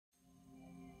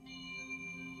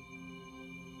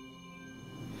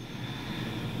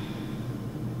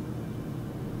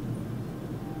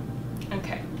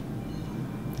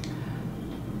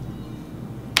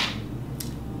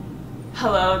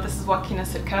Hello, this is Joaquina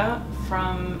Sitka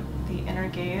from The Inner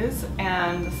Gaze,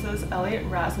 and this is Elliot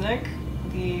Rasenick,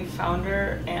 the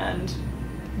founder and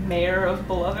mayor of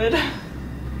Beloved.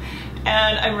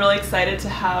 And I'm really excited to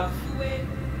have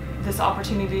this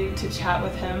opportunity to chat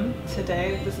with him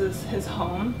today. This is his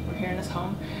home. We're here in his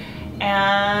home.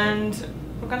 And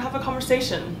we're gonna have a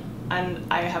conversation. And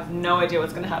I have no idea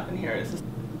what's gonna happen here.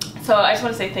 So I just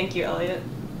want to say thank you, Elliot,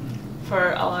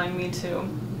 for allowing me to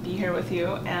be here with you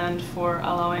and for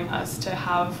allowing us to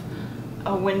have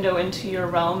a window into your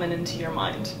realm and into your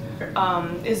mind.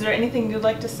 Is there anything you'd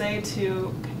like to say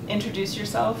to introduce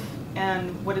yourself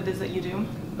and what it is that you do?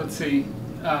 Let's see.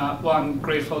 Well, I'm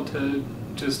grateful to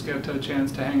just get a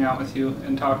chance to hang out with you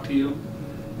and talk to you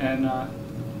and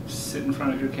sit in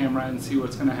front of your camera and see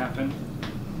what's going to happen.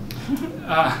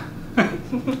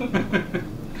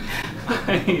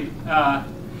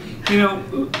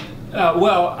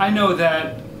 Well, I know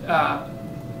that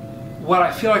what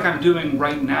I feel like I'm doing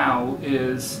right now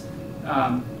is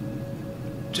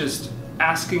just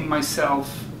asking myself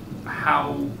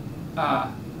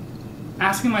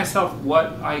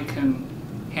what I can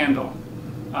handle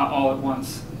all at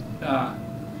once,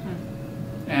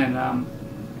 and I'm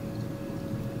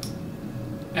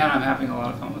having a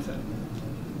lot of fun with it.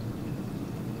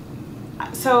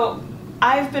 So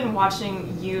I've been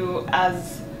watching you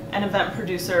as an event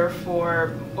producer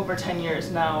for over 10 years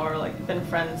now, or like been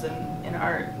friends in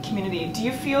our community. Do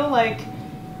you feel like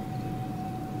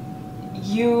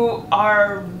you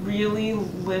are really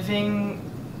living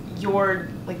your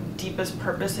deepest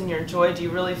purpose and your joy? Do you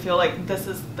really feel like this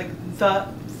is like the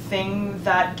thing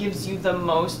that gives you the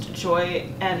most joy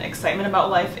and excitement about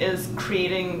life, is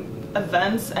creating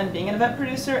events and being an event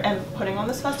producer and putting on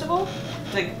this festival?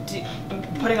 Like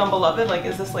putting on Beloved, like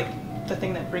is this like the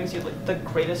thing that brings you like the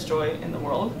greatest joy in the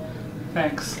world?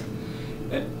 Thanks.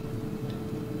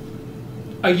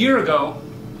 A year ago,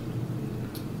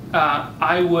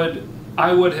 I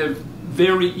would have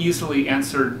very easily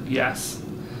answered yes,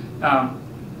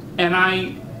 and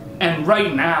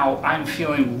right now I'm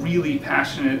feeling really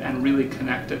passionate and really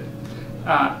connected,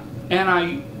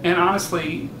 and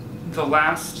honestly, the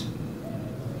last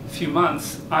few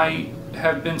months I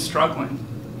have been struggling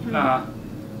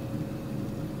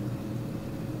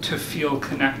to feel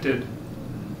connected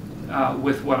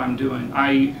with what I'm doing.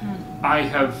 I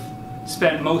have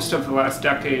spent most of the last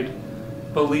decade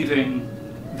believing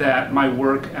that my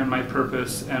work and my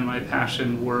purpose and my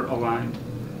passion were aligned,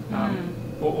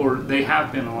 or they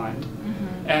have been aligned.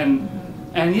 And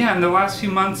yeah, in the last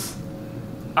few months,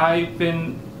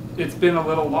 it's been a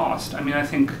little lost. I mean, I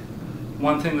think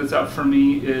one thing that's up for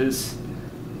me is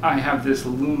I have this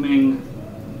looming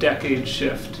decade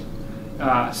shift.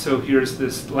 So here's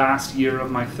this last year of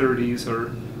my 30s,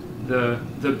 or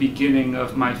the beginning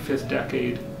of my 5th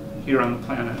decade here on the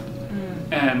planet,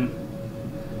 and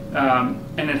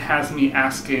it has me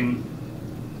asking.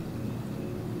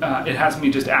 It has me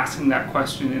just asking that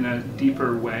question in a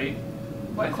deeper way.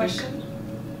 What question?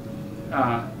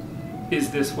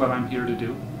 Is this what I'm here to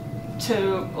do?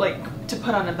 To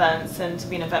put on events and to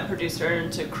be an event producer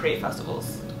and to create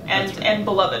festivals and right. And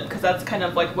Beloved, because that's kind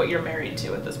of like what you're married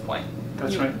to at this point.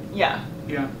 That's right. Yeah.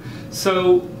 Yeah.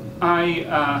 So I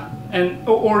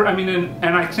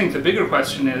think the bigger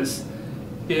question is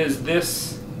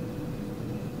this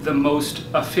the most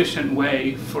efficient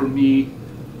way for me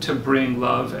to bring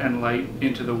love and light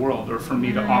into the world, or for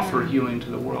me to offer healing to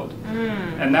the world?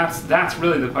 And that's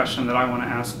really the question that I want to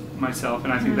ask myself,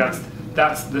 and I think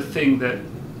that's the thing that,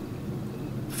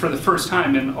 for the first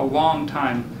time in a long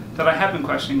time, that I have been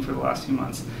questioning for the last few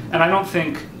months. And I don't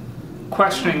think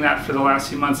questioning that for the last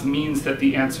few months means that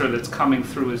the answer that's coming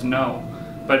through is no,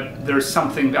 but there's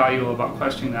something valuable about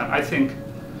questioning that. I think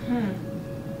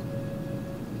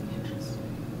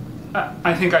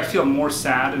I feel more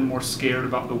sad and more scared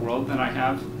about the world than I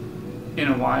have in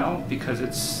a while, because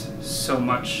it's so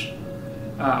much,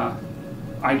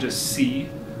 I just see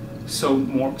so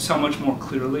much more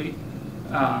clearly.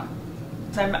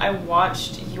 I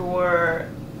watched your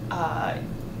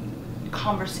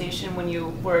conversation when you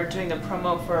were doing the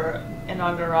promo for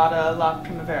Inaugurada La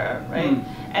Primavera, right?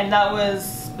 And that was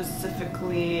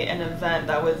specifically an event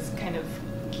that was kind of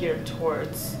geared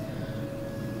towards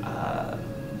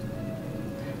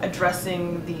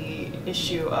addressing the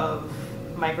issue of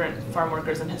migrant farm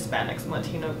workers and Hispanics and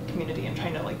Latino community, and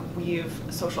trying to weave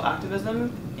social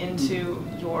activism into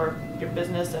your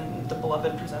business and the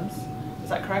Beloved Presents. Is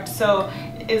that correct? So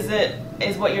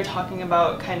is what you're talking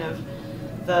about kind of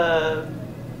the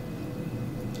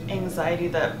anxiety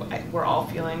that we're all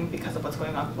feeling because of what's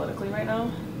going on politically right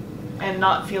now, and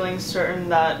not feeling certain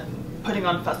that putting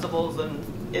on festivals and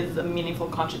is a meaningful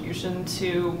contribution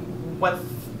to what's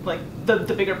like the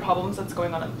bigger problems that's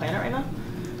going on the planet right now?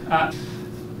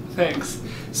 Thanks.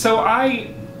 So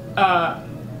I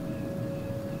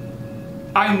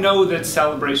know that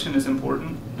celebration is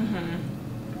important.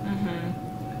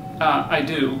 I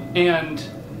do, and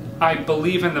I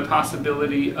believe in the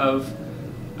possibility of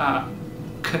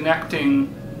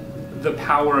connecting the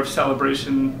power of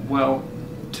celebration, well,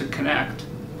 to connect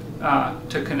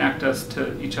us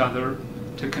to each other,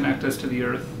 to connect us to the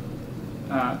earth,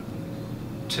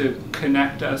 to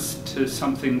connect us to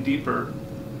something deeper.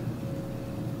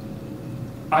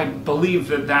 I believe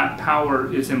that that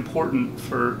power is important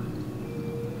for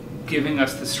giving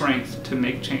us the strength to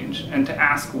make change and to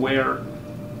ask where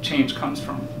change comes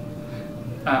from.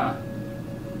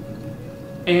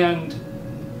 And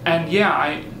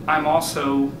yeah, I'm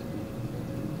also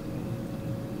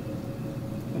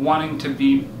wanting to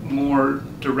be more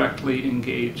directly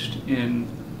engaged in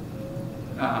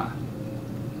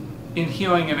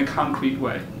healing in a concrete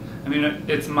way. I mean,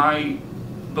 it's my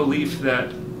belief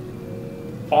that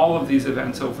all of these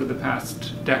events over the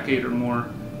past decade or more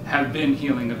have been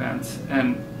healing events,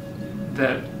 and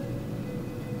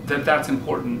that's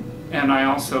important. And I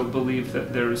also believe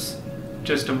that there's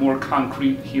just a more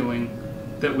concrete healing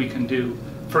that we can do.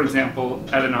 For example,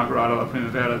 at Inaugurada La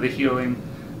Primavera, the healing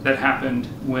that happened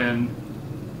when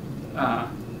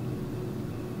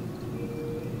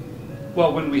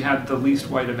when we had the least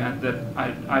white event that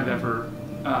I've ever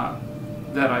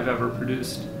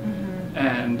produced,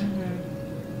 and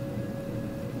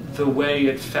the way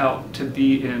it felt to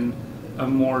be in a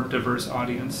more diverse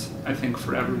audience, I think,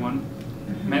 for everyone,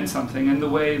 meant something. And the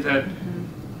way that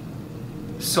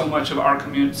so much of our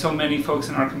community, so many folks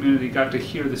in our community got to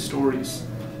hear the stories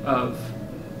of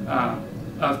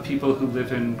people who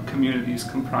live in communities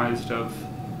comprised of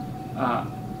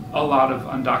a lot of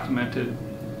undocumented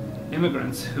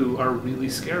immigrants who are really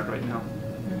scared right now.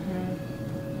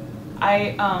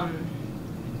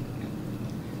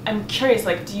 I'm curious,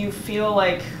 like, do you feel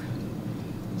like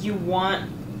you want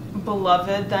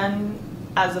Beloved then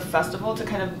as a festival to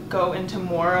kind of go into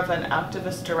more of an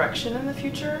activist direction in the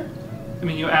future? I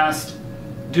mean, you asked,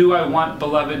 do I want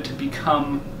Beloved to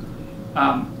become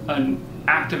an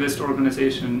activist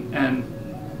organization? And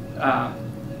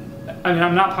I mean,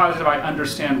 I'm not positive I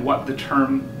understand what the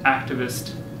term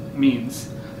activist means.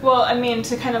 Well, I mean,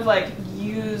 to kind of like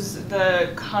use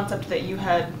the concept that you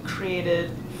had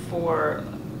created for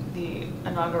the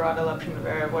Inaugurada La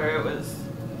Primavera, where it was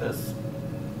this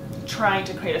trying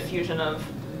to create a fusion of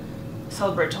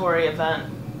celebratory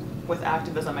event with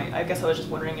activism. I guess I was just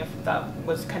wondering if that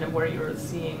was kind of where you were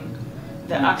seeing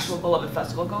the actual Beloved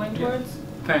Festival going towards?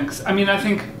 Thanks. I mean, I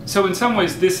think, so in some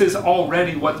ways this is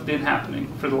already what's been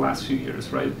happening for the last few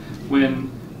years, right?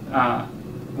 When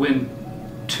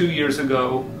 2 years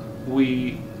ago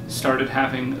we started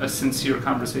having a sincere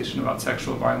conversation about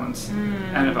sexual violence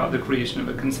and about the creation of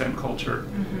a consent culture.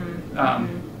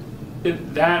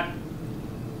 That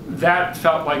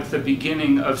felt like the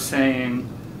beginning of saying,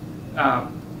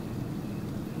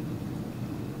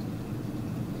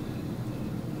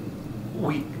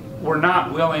 we're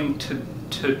not willing to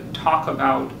talk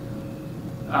about,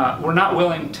 we're not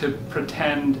willing to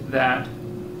pretend that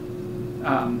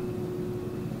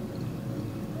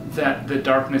that the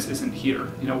darkness isn't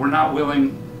here. You know, we're not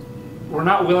willing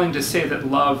to say that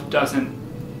love doesn't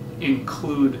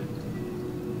include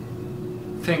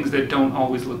things that don't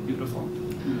always look beautiful.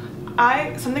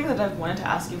 Something that I've wanted to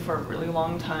ask you for a really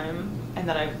long time, and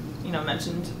that I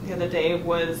mentioned the other day,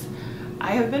 was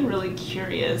I have been really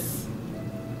curious.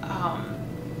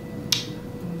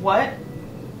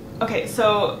 Okay,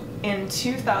 so in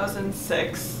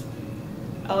 2006,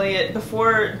 Elliot,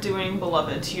 before doing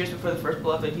Beloved, 2 years before the first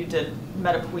Beloved, you did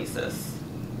Metapoiesis,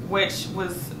 which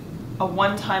was a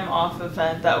one-time off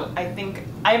event that I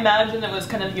imagine it was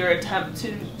kind of your attempt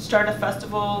to start a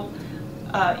festival,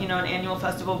 an annual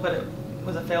festival, but it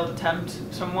was a failed attempt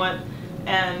somewhat,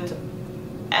 and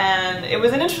it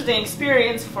was an interesting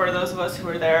experience for those of us who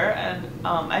were there, and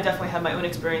I definitely had my own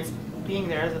experience being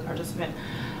there as a participant.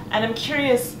 And I'm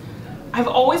curious, I've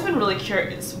always been really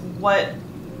curious what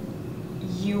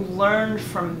you learned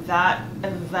from that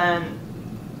event,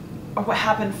 or what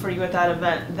happened for you at that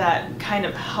event that kind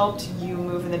of helped you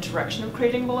move in the direction of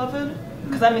creating Beloved?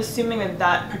 Because I'm assuming that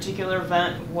that particular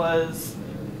event was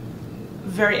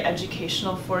very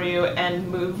educational for you and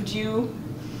moved you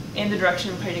in the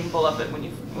direction of creating Beloved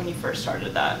when you first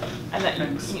started that. And that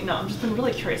Thanks. I've just been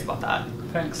really curious about that.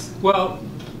 Thanks. Well,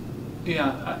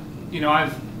 yeah,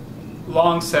 I've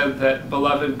long said that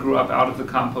Beloved grew up out of the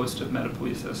compost of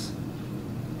Metapoiesis.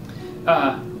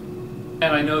 And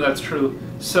I know that's true.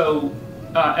 So,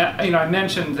 I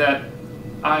mentioned that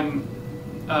I've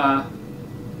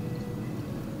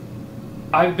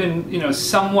been,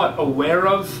 somewhat aware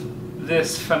of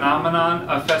this phenomenon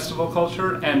of festival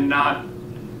culture and not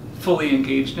fully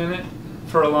engaged in it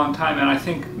for a long time. And I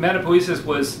think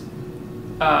Metapoiesis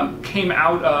came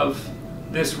out of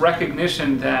this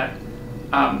recognition that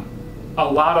a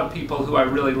lot of people who I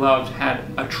really loved had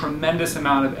a tremendous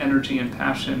amount of energy and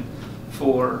passion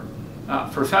for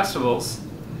festivals,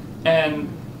 and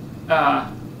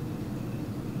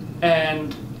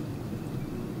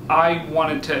I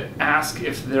wanted to ask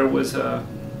if there was a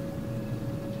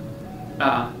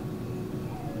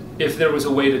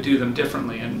way to do them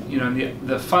differently. And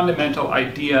the fundamental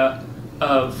idea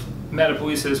of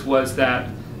Metapoiesis was that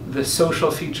the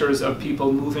social features of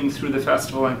people moving through the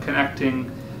festival and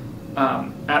connecting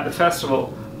at the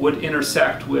festival would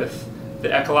intersect with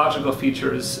the ecological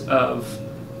features of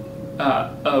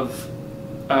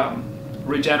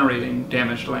regenerating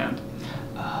damaged land.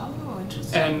 Oh,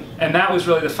 interesting. And that was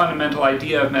really the fundamental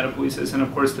idea of Metapoiesis. And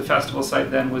of course, the festival site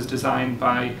then was designed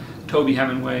by Toby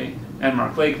Hemingway and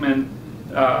Mark Lakeman,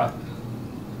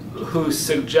 who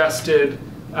suggested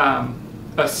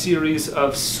a series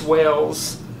of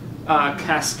swales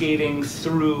cascading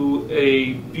through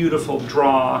a beautiful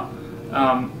draw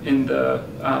in the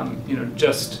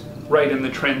just right in the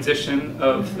transition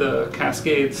of the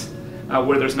Cascades,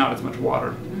 where there's not as much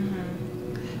water.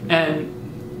 And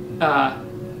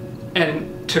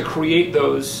to create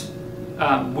those,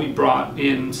 we brought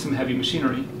in some heavy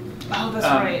machinery. Oh, that's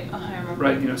right. I remember.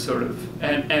 Right, sort of,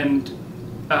 and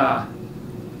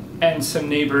some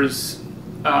neighbors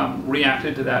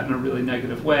reacted to that in a really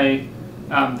negative way.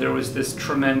 There was this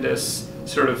tremendous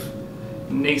sort of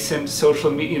nascent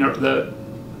social media, the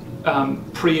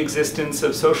pre-existence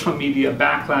of social media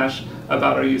backlash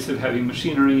about our use of heavy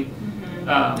machinery.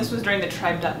 This was during the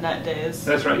Tribe.net days.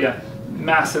 That's right, yeah.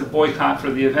 Massive boycott for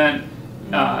the event,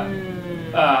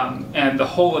 and the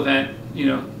whole event,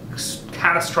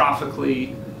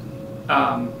 catastrophically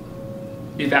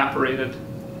evaporated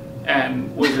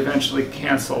and was eventually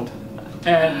canceled.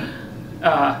 And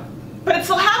but it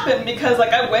still happened because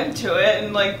I went to it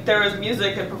and there was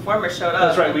music and performers showed up.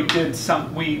 That's right. We did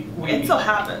some. We it still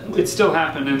happened. It still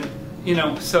happened,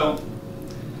 and so.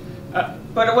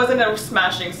 But it wasn't a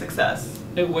smashing success.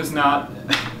 It was not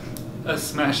a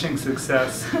smashing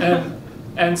success,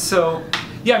 and so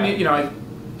yeah.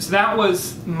 So that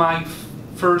was my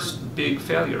first big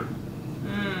failure.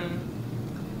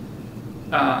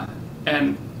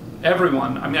 And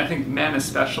everyone, I think men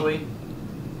especially,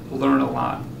 learn a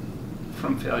lot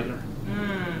from failure.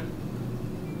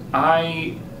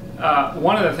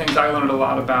 One of the things I learned a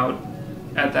lot about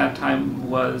at that time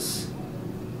was,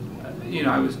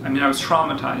 I was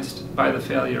traumatized by the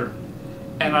failure,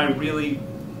 and I really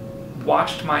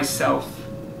watched myself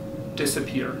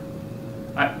disappear.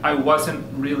 I wasn't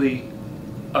really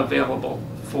available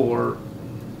for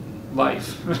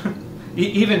life.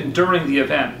 Even during the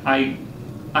event, I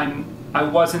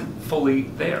wasn't fully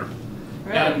there.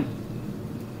 Really? And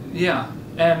yeah,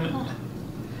 and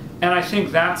I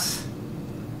think that's.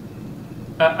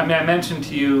 I mentioned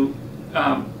to you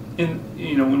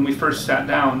when we first sat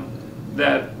down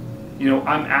that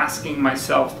I'm asking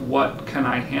myself, what can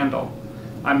I handle?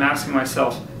 I'm asking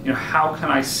myself, how can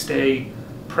I stay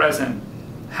present?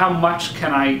 How much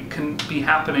can be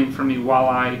happening for me while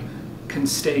I can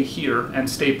stay here and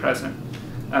stay present?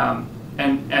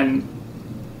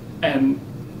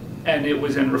 And it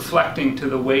was in reflecting to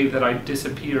the way that I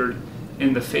disappeared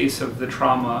in the face of the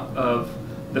trauma of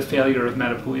the failure of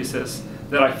Metapoiesis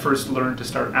that I first learned to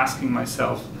start asking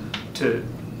myself to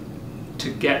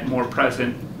get more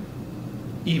present,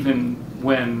 even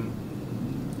when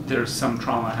there's some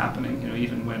trauma happening,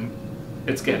 even when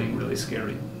it's getting really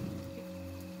scary.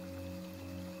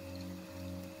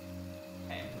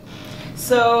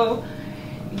 So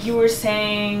you were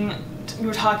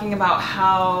talking about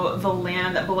how the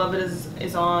land that Beloved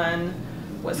is on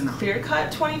was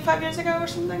clear-cut 25 years ago or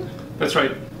something? That's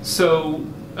right. So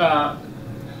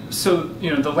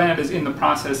the land is in the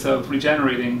process of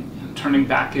regenerating, turning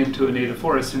back into a native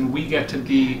forest, and we get to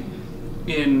be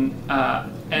in,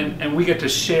 and we get to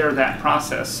share that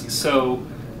process. So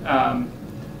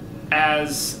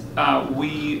as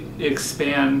we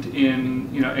expand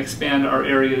our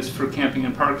areas for camping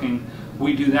and parking,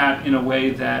 we do that in a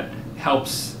way that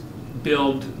helps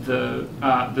build the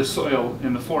soil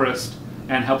in the forest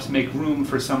and helps make room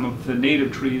for some of the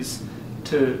native trees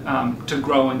to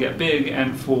grow and get big,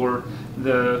 and for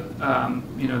the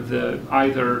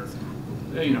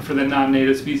for the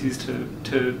non-native species to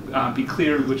be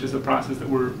cleared, which is a process that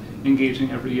we're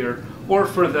engaging every year, or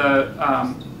for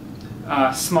the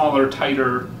smaller,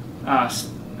 tighter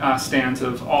stands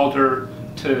of alder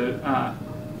to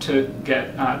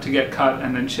get cut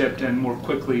and then chipped and more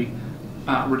quickly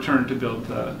returned to build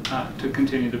to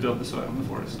continue to build the soil in the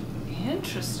forest.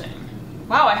 Interesting.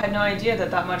 Wow, I had no idea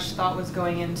that that much thought was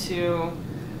going into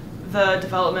the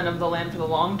development of the land for the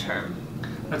long term.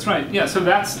 That's right. Yeah. So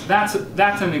that's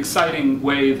an exciting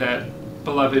way that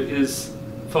Beloved is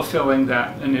fulfilling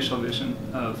that initial vision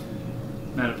of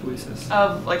Metapoiesis.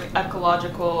 Of like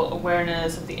ecological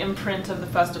awareness of the imprint of the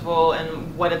festival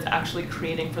and what it's actually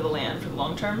creating for the land for the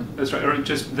long term. That's right. Or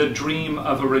just the dream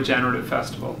of a regenerative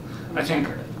festival. I think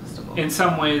in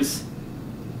some ways,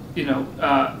 you know,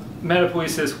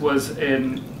 Metapoiesis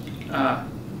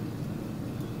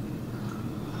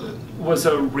was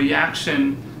a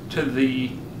reaction to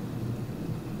the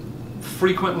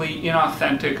frequently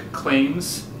inauthentic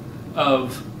claims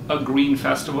of a green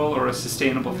festival or a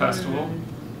sustainable festival,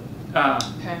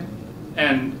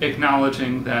 and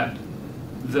acknowledging that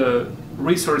the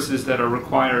resources that are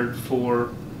required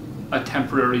for a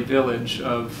temporary village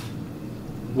of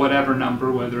whatever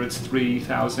number, whether it's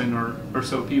 3,000 or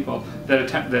so people, that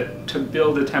to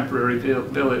build a temporary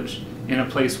village in a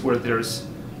place where there's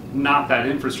not that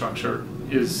infrastructure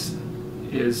is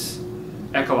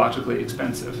ecologically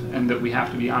expensive, and that we have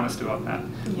to be honest about that.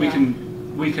 Yeah.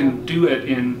 We can do it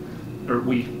or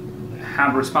we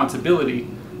have responsibility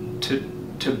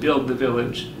to build the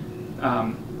village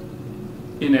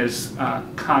in as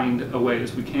kind a way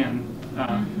as we can,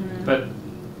 but.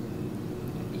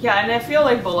 Yeah, and I feel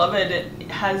like Beloved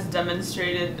has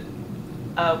demonstrated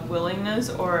a willingness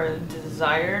or a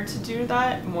desire to do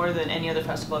that more than any other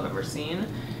festival I've ever seen.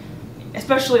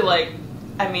 Especially like,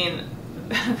 I mean,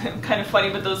 kind of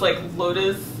funny, but those like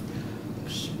Lotus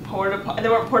they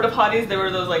weren't porta potties, they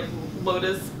were those like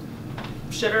Lotus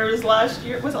shitters last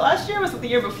year. Was it last year or was it the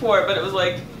year before? But it was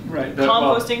like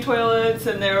composting toilets,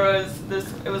 and there was this,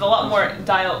 it was a lot more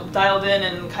dialed in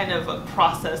and kind of a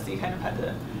process that you kind of had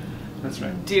to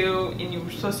do, and you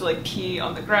were supposed to like pee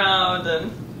on the ground,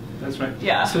 and that's right.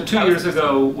 Yeah. So 2 years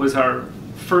ago was our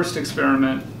first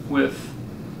experiment with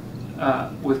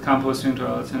composting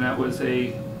toilets, and that was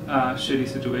a shitty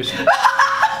situation.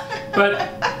 But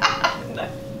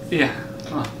yeah,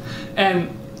 and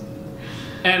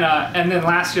then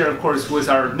last year, of course, was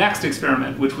our next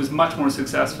experiment, which was much more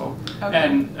successful,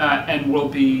 and we'll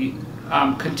be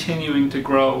continuing to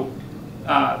grow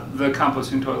the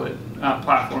composting toilet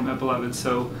platform at Beloved.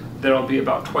 So there'll be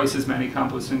about twice as many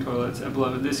composting toilets at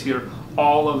Beloved this year.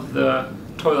 All of the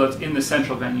toilets in the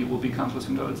central venue will be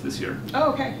composting toilets this year.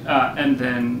 Oh, okay. And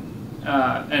then,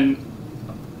 and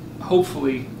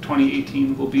hopefully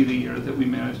 2018 will be the year that we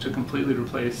manage to completely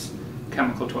replace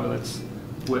chemical toilets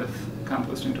with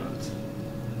composting toilets.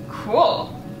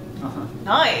 Cool.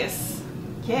 Nice.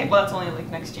 Yeah, well, that's only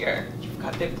like next year. You've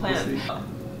got big plans. We'll see.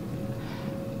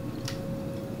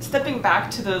 Stepping back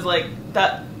to those, like,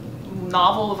 that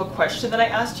novel of a question that I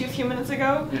asked you a few minutes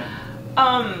ago. Yeah.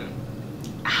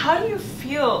 How do you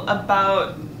feel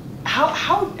about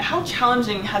how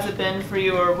challenging has it been for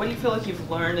you, or what do you feel like you've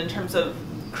learned in terms of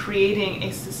creating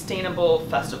a sustainable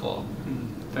festival?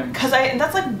 Because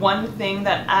that's like one thing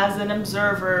that as an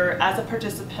observer, as a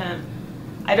participant,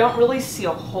 I don't really see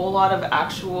a whole lot of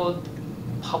actual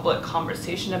public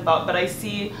conversation about, but I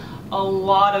see a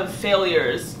lot of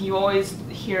failures. You always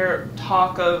hear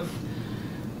talk of,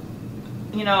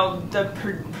 you know, the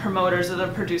promoters or the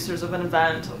producers of an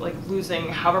event like losing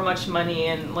however much money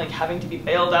and like having to be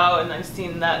bailed out, and I've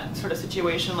seen that sort of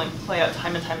situation like play out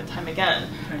time and time and time again.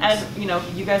 Thanks. And you know,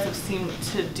 you guys have seemed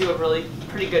to do a really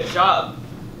pretty good job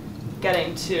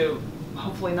getting to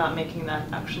hopefully not making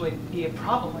that actually be a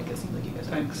problem like it seems like you guys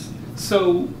are. Thanks.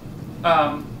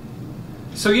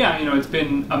 So yeah, you know, it's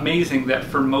been amazing that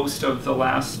for most of the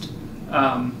last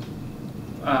 9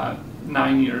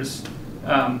 years,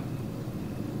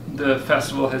 the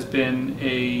festival has been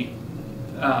a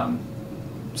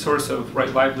source of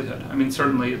right livelihood. I mean,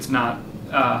 certainly it's not,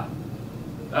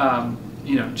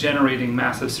 you know, generating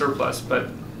massive surplus,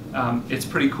 but it's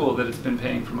pretty cool that it's been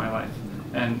paying for my life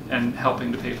and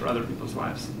helping to pay for other people's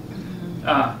lives.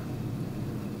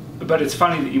 But it's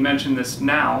funny that you mention this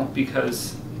now,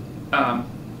 because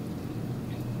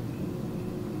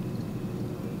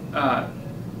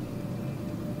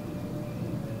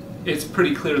it's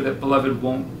pretty clear that Beloved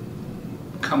won't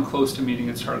come close to meeting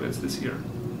its targets this year.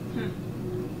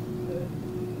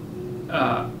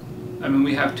 I mean,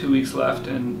 we have 2 weeks left,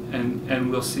 and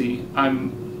we'll see.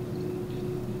 I'm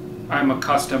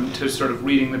accustomed to sort of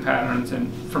reading the patterns,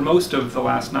 and for most of the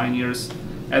last 9 years,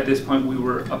 at this point, we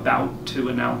were about to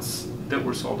announce that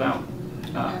we're sold out.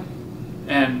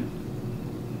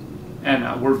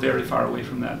 we're very far away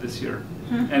from that this year.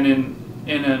 And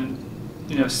in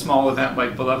a small event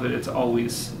like Beloved,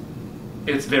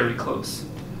 it's very close,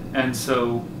 and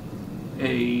so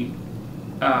a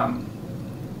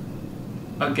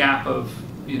gap of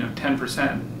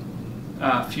 10%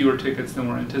 fewer tickets than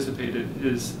were anticipated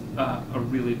is a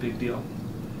really big deal.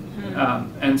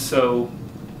 And so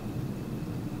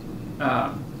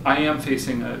I am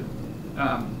facing a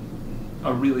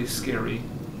really scary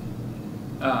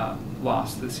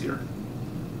loss this year.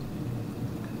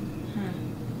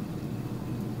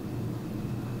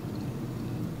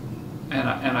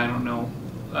 And I don't know.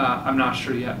 I'm not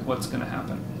sure yet what's going to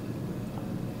happen.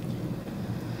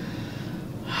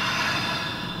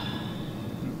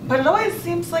 But it always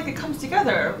seems like it comes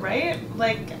together, right?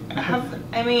 Like,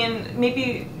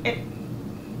 maybe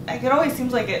it always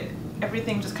seems like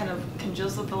everything just kind of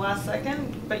congeals at the last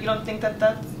second, but you don't think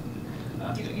that's,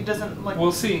 it doesn't like...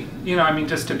 We'll see.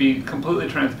 Just to be completely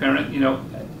transparent,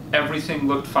 everything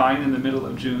looked fine in the middle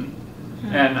of June.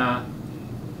 And, I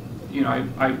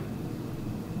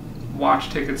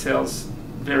watched ticket sales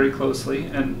very closely,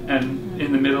 and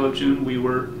in the middle of June we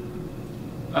were,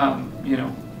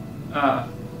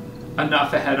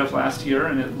 enough ahead of last year,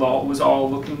 and it was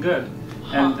all looking good.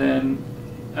 And then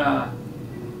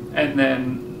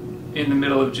in the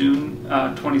middle of June,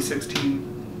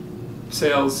 2016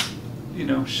 sales,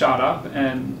 shot up,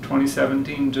 and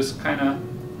 2017 just kind of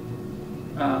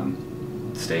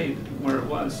stayed where it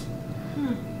was.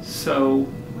 So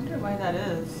I wonder why that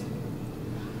is.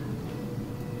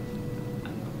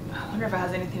 I wonder if it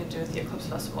has anything to do with the Eclipse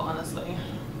Festival, honestly.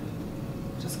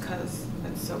 Just because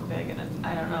it's so big, and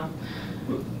I don't know.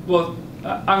 Well,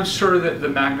 I'm sure that the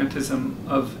magnetism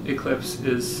of Eclipse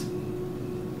is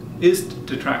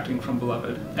detracting from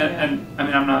Beloved, and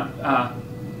I'm not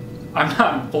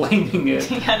blaming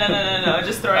it. No,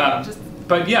 just throwing it.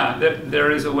 But yeah,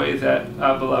 there is a way that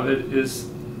Beloved is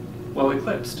well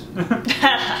eclipsed.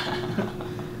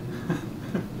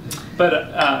 But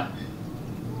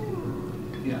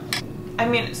yeah.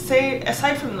 Say,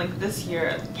 aside from like this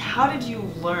year, how did you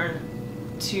learn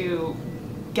to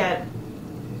get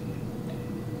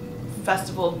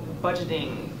festival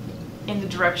budgeting in the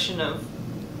direction of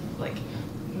like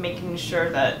making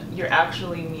sure that you're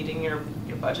actually meeting your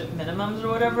budget minimums or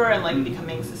whatever, and like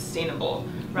becoming sustainable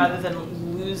rather than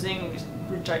losing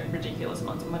ridiculous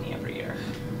amounts of money every year?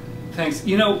 Thanks.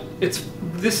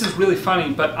 This is really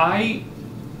funny, but I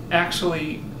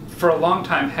actually for a long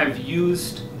time have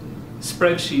used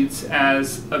spreadsheets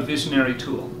as a visionary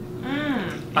tool.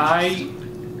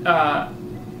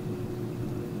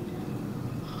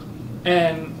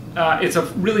 It's a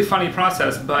really funny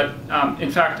process, but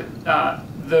in fact,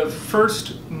 the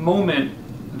first moment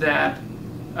that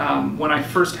when I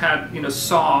first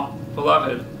saw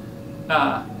Beloved,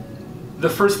 the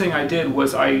first thing I did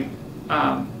was I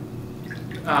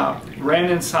ran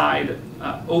inside,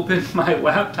 opened my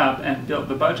laptop, and built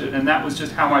the budget, and that was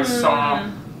just how I saw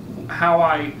how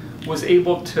I was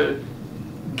able to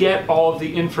get all of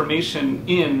the information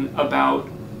in about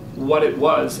what it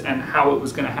was and how it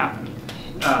was going to happen.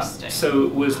 So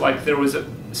it was like there was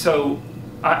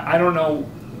I don't know,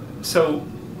 so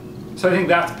I think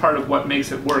that's part of what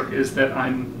makes it work, is that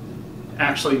I'm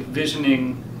actually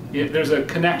visioning, there's a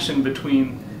connection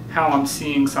between how I'm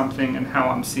seeing something and how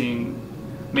I'm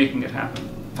making it happen.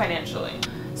 Financially.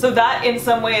 So that in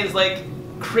some ways, like,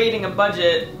 creating a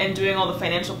budget and doing all the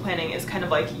financial planning is kind of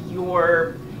like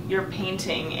your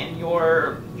painting and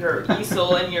your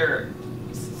easel and your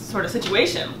sort of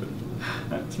situation.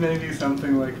 That's maybe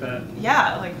something like that.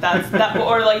 Yeah, like that's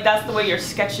or like that's the way you're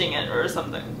sketching it or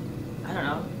something. I don't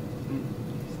know.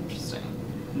 It's interesting.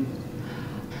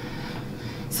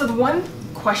 So the one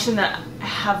question that I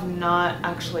have not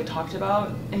actually talked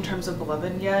about in terms of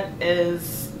Beloved yet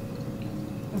is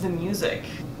the music.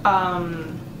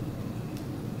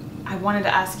 I wanted to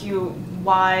ask you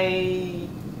why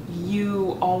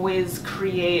you always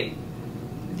create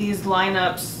these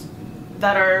lineups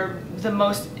that are the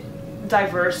most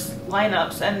diverse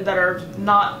lineups and that are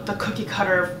not the cookie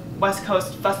cutter West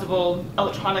Coast Festival,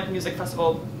 electronic music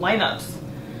festival lineups.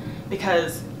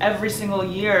 Because every single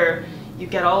year you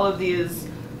get all of these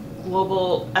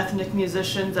global ethnic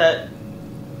musicians that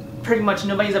pretty much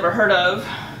nobody's ever heard of.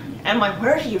 And I'm like,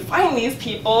 where do you find these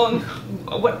people? And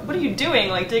what are you doing?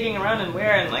 Like digging around and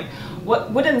where? And like,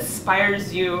 what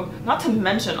inspires you? Not to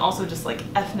mention also just like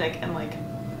ethnic and like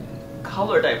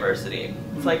color diversity.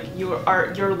 It's like your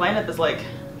lineup is like,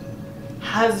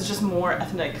 has just more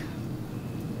ethnic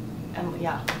and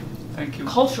yeah. Thank you.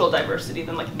 Cultural diversity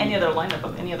than like any other lineup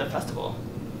of any other festival.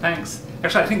 Thanks.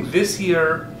 Actually, I think this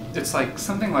year it's like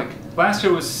something like, last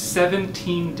year was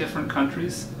 17 different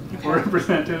countries were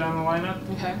represented on the lineup.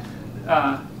 Okay.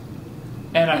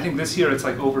 And I think this year it's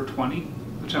like over 20,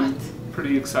 which I'm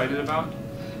pretty excited about.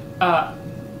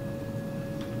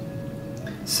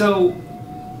 So,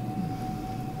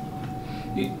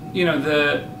 you know,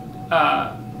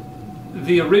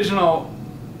 the original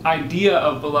idea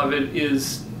of Beloved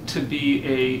is to be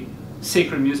a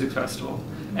sacred music festival,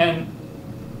 and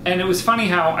it was funny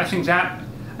how I think that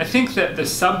the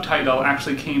subtitle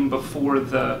actually came before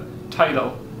the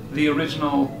title. The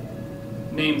original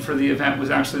name for the event was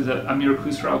actually the Amir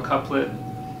Khusrau couplet,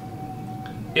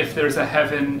 "If there's a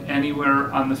heaven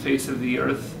anywhere on the face of the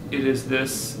earth, it is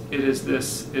this, it is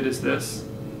this, it is this."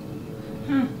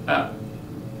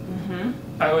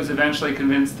 I was eventually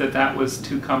convinced that that was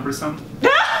too cumbersome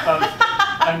of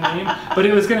a name, but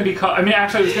it was going to be called, I mean,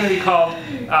 actually it was going to be called,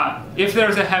 "If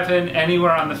there's a heaven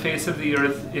anywhere on the face of the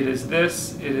earth, it is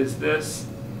this, it is this,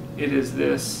 it is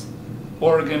this,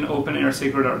 Oregon Open Air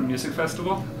Sacred Art and Music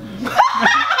Festival."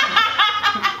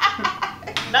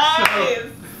 Nice!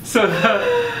 So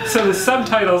the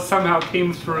subtitles somehow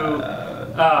came through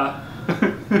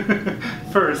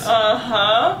first.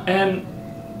 And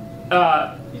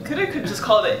you could just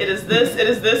call it "It is this, it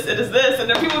is this, it is this," and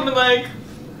then people would be like,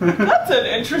 "That's an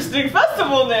interesting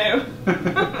festival name."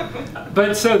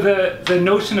 But so the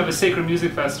notion of a sacred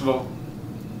music festival,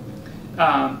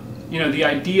 you know, the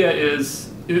idea is,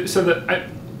 so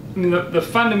the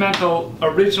fundamental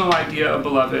original idea of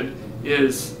Beloved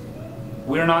is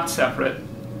we're not separate,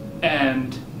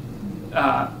 and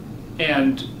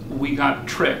we got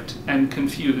tricked and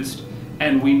confused,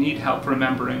 and we need help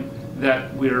remembering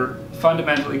that we're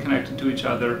fundamentally connected to each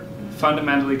other,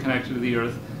 fundamentally connected to the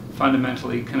earth,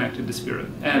 fundamentally connected to spirit,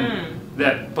 and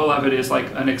that Beloved is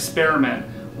like an experiment.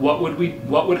 What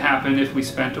would happen if we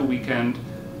spent a weekend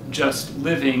just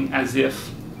living as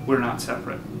if we're not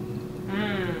separate?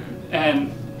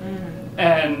 And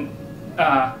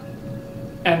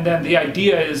then the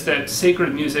idea is that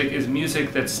sacred music is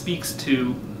music that speaks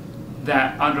to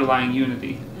that underlying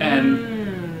unity,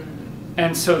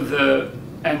 and so the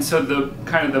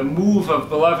kind of the move of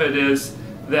Beloved is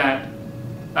that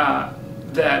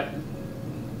that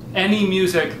any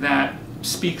music that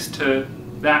speaks to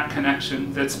that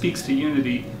connection, that speaks to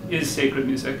unity, is sacred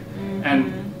music,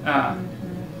 and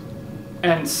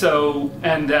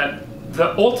that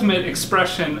the ultimate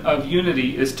expression of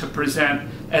unity is to present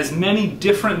as many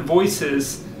different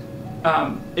voices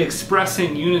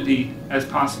expressing unity as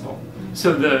possible.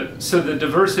 So the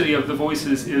diversity of the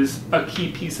voices is a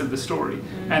key piece of the story,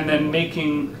 and then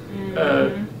making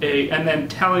and then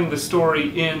telling the story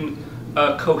in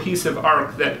a cohesive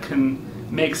arc that can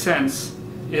make sense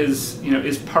is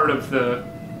part of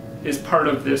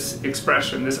this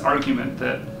expression, this argument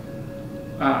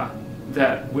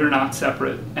that we're not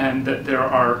separate, and that there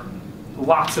are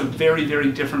lots of very,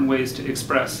 very different ways to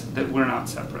express that we're not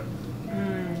separate.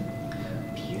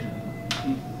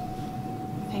 Beautiful.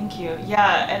 Thank you.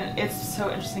 Yeah, and it's so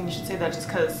interesting you should say that, just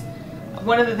because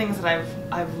one of the things that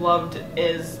I've loved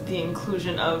is the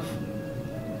inclusion of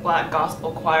Black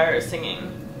gospel choir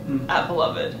singing at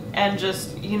Beloved, and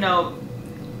just, you know,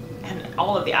 and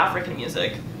all of the African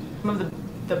music. Some of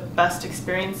the best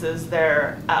experiences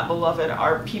there at Beloved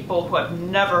are people who I've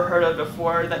never heard of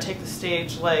before that take the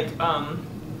stage, like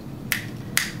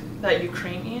that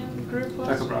Ukrainian group was?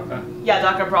 Daka Braka. Yeah,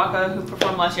 Daka Braka, who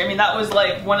performed last year. I mean, that was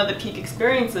like one of the peak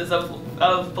experiences of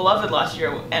Beloved last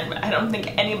year, and I don't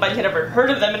think anybody had ever heard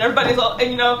of them, and everybody's all,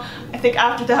 and you know, I think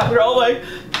after that we were all like,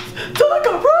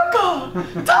 Daka Braka!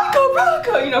 Daka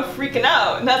Braka! You know, freaking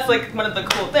out, and that's like one of the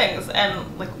cool things,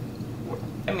 and like,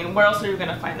 I mean, where else are you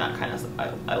gonna find that kind of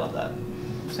stuff? I love that.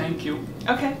 Thank you.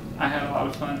 Okay. I had a lot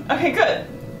of fun. Okay, good.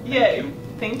 Yay.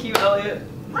 Thank you, Elliot.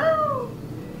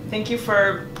 Thank you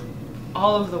for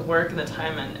all of the work and the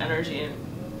time and energy and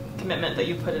commitment that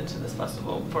you put into this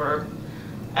festival for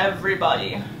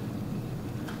everybody. I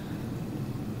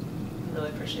really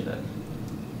appreciate it.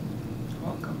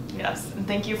 Welcome. Yes, and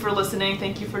thank you for listening.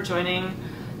 Thank you for joining.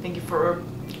 Thank you for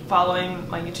following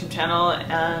my YouTube channel,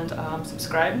 and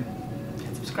subscribe.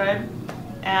 Hit subscribe.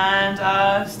 And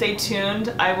stay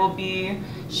tuned. I will be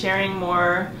sharing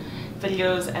more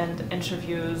videos and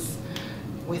interviews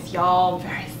with y'all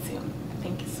very soon.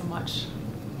 Thank you so much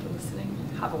for listening.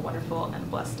 Have a wonderful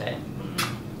and blessed day.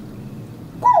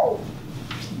 Woo!